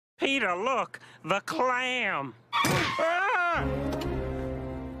Peter, look, the clam. Ah!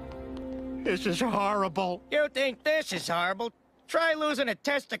 This is horrible. You think this is horrible? Try losing a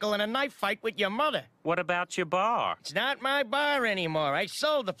testicle in a knife fight with your mother. What about your bar? It's not my bar anymore. I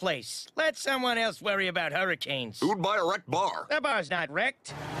sold the place. Let someone else worry about hurricanes. Who would buy a wrecked bar? The bar's not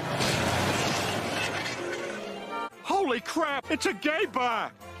wrecked. Holy crap, it's a gay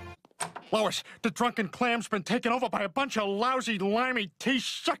bar! Lois, the drunken clam's been taken over by a bunch of lousy, limey,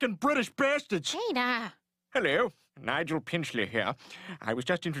 tea-sucking British bastards. Peter. Hello, Nigel Pinchley here. I was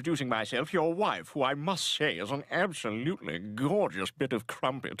just introducing myself, your wife, who I must say is an absolutely gorgeous bit of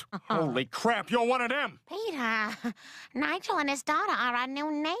crumpet. Holy crap, you're one of them! Peter, Nigel and his daughter are our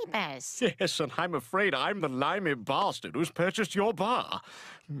new neighbors. Yes, and I'm afraid I'm the limey bastard who's purchased your bar.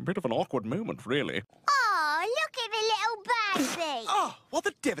 Bit of an awkward moment, really. Oh, look at the little baby. Oh, what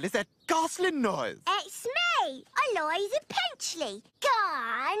the devil is that ghastly noise? It's me, Eliza Pinchley.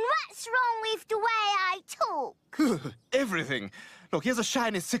 Gone, what's wrong with the way I talk? Everything. Look, here's a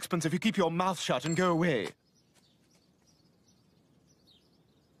shiny sixpence if you keep your mouth shut and go away.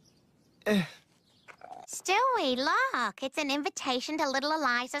 Stewie, look. It's an invitation to little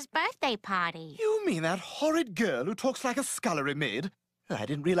Eliza's birthday party. You mean that horrid girl who talks like a scullery maid? I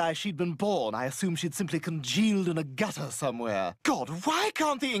didn't realize she'd been born. I assumed she'd simply congealed in a gutter somewhere. God, why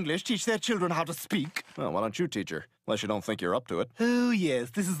can't the English teach their children how to speak? Well, why don't you teach her? Unless you don't think you're up to it. Oh, yes,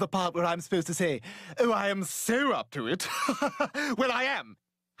 this is the part where I'm supposed to say, oh, I am so up to it. Well, I am.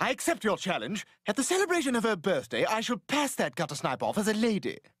 I accept your challenge. At the celebration of her birthday, I shall pass that gutter snipe off as a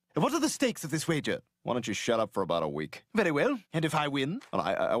lady. What are the stakes of this wager? Why don't you shut up for about a week? Very well. And if I win? Well,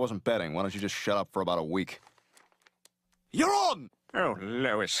 I wasn't betting. Why don't you just shut up for about a week? You're on! Oh,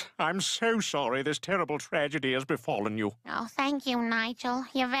 Lois, I'm so sorry this terrible tragedy has befallen you. Oh, thank you, Nigel.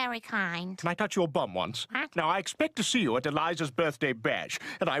 You're very kind. Can I touch your bum once? What? Now, I expect to see you at Eliza's birthday bash,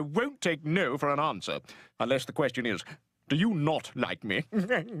 and I won't take no for an answer. Unless the question is, do you not like me?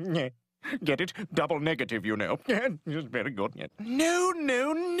 Get it? Double negative, you know. It's very good. No,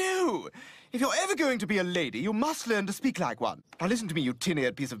 no, no! If you're ever going to be a lady, you must learn to speak like one. Now listen to me, you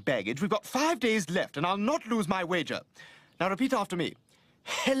tin-eared piece of baggage. We've got 5 days left, and I'll not lose my wager. Now repeat after me.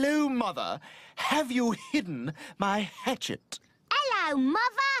 Hello, Mother. Have you hidden my hatchet? Hello,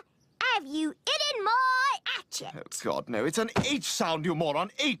 Mother. Have you hidden my hatchet? Oh, God, no. It's an H sound, you moron.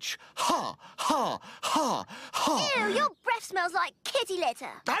 H. Ha, ha, ha, ha. Ew, your breath smells like kitty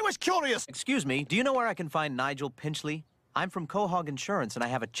litter. I was curious. Excuse me, do you know where I can find Nigel Pinchley? I'm from Quahog Insurance, and I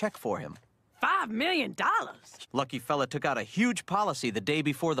have a check for him. $5 million? Lucky fella took out a huge policy the day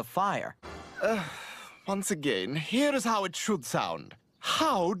before the fire. Once again, here is how it should sound.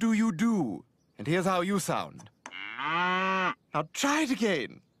 How do you do? And here's how you sound. Now try it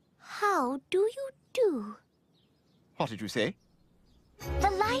again. How do you do? What did you say? The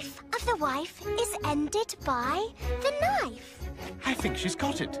life of the wife is ended by the knife. I think she's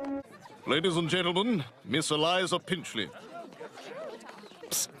got it. Ladies and gentlemen, Miss Eliza Pinchley.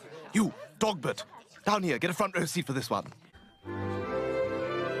 Psst. You, Dogbert. Down here, get a front row seat for this one.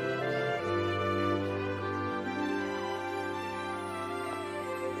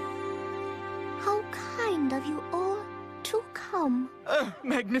 How kind of you all to come.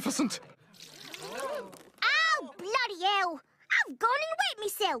 Magnificent. Oh, bloody hell! I've gone and wet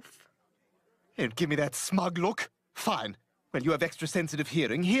myself. Don't give me that smug look. Fine. Well, you have extra sensitive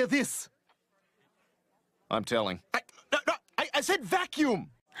hearing. Hear this. I'm telling. I said vacuum.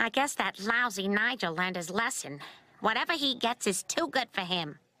 I guess that lousy Nigel learned his lesson. Whatever he gets is too good for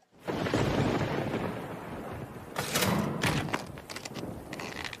him.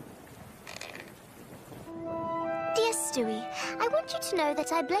 Dear Stewie, I want you to know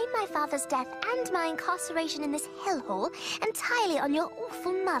that I blame my father's death and my incarceration in this hellhole entirely on your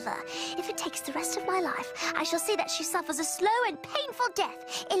awful mother. If it takes the rest of my life, I shall see that she suffers a slow and painful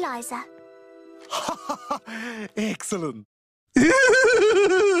death. Eliza. Excellent.